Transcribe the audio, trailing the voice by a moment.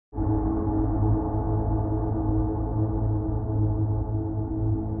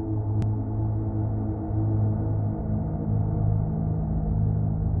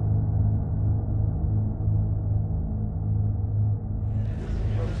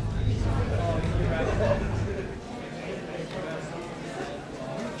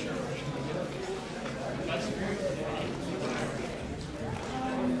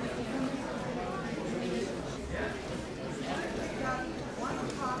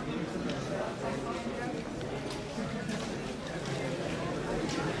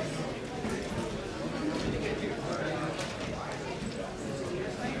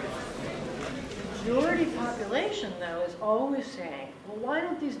Majority population, though, is always saying, well, why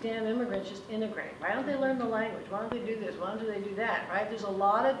don't these damn immigrants just integrate? Why don't they learn the language? Why don't they do this? Why don't they do that, right? There's a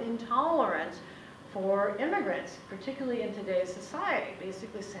lot of intolerance for immigrants, particularly in today's society,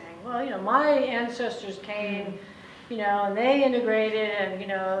 basically saying, well, you know, my ancestors came, you know, and they integrated, and, you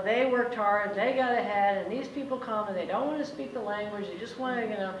know, they worked hard, they got ahead, and these people come and they don't want to speak the language, they just want to,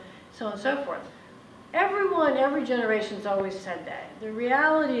 you know, so on and so forth. Everyone, every generation's always said that. The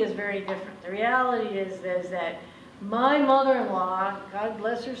reality is very different. The reality is that my mother-in-law, God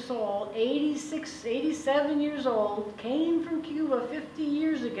bless her soul, 86, 87 years old, came from Cuba 50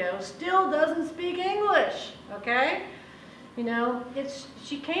 years ago, still doesn't speak English, okay? You know,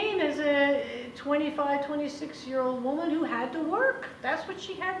 she came as a 25, 26-year-old woman who had to work. That's what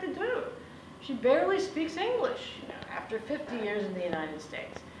she had to do. She barely speaks English, you know, after 50 years in the United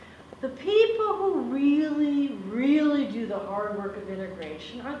States. The people who really, really do the hard work of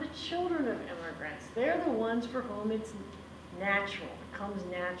integration are the children of immigrants. They're the ones for whom it's natural, it comes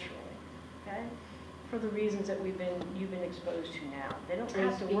naturally, okay? For the reasons that you've been exposed to now. They don't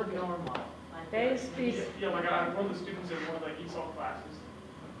have to work normal. They speak. Yeah, like one of the students in one of the ESOL classes,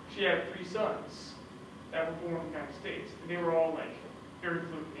 she had 3 sons that were born in the United States, and they were all like very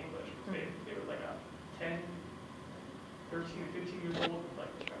fluent in English. They were like 10, 13, and 15 years old, like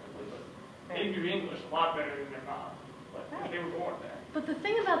respectively, but they knew English a lot better than their mom, but they were born there. But the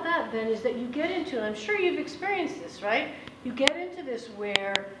thing about that, Ben, is that you get into, and I'm sure you've experienced this, right? You get into this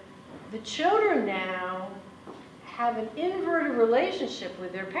where the children now have an inverted relationship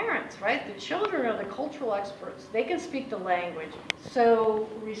with their parents, right? The children are the cultural experts. They can speak the language. So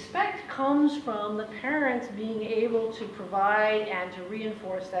respect comes from the parents being able to provide and to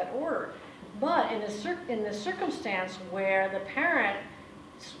reinforce that order. But in the circumstance where the parent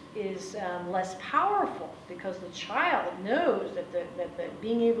is less powerful because the child knows that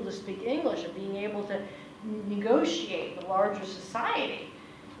being able to speak English and being able to negotiate the larger society,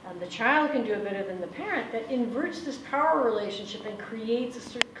 the child can do it better than the parent, that inverts this power relationship and creates a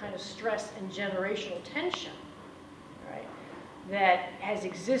certain kind of stress and generational tension, right? That has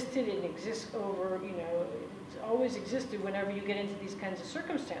existed and exists over, you know, it's always existed whenever you get into these kinds of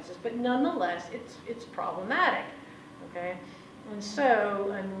circumstances, but nonetheless, it's problematic, okay? And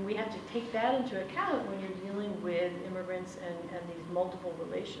so, we have to take that into account when you're dealing with immigrants and these multiple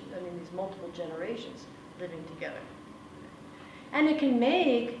relations, these multiple generations living together. And it can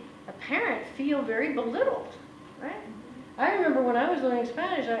make a parent feel very belittled, right? I remember when I was learning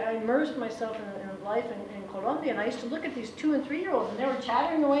Spanish, I immersed myself in life in Colombia, and I used to look at these 2- and 3-year-olds, and they were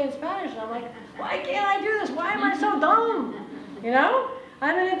chattering away in Spanish, and I'm like, why can't I do this? Why am I so dumb? You know?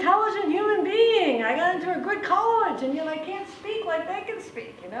 I'm an intelligent human being. I got into a good college, and yet I can't speak like they can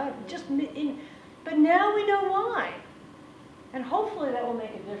speak, you know? But now we know why. And hopefully that will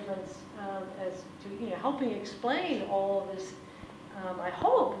make a difference as to, you know, helping explain all of this. I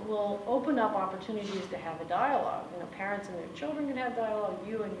hope will open up opportunities to have a dialogue. You know, parents and their children can have dialogue.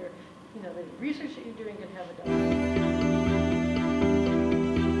 You and your, you know, the research that you're doing can have a dialogue.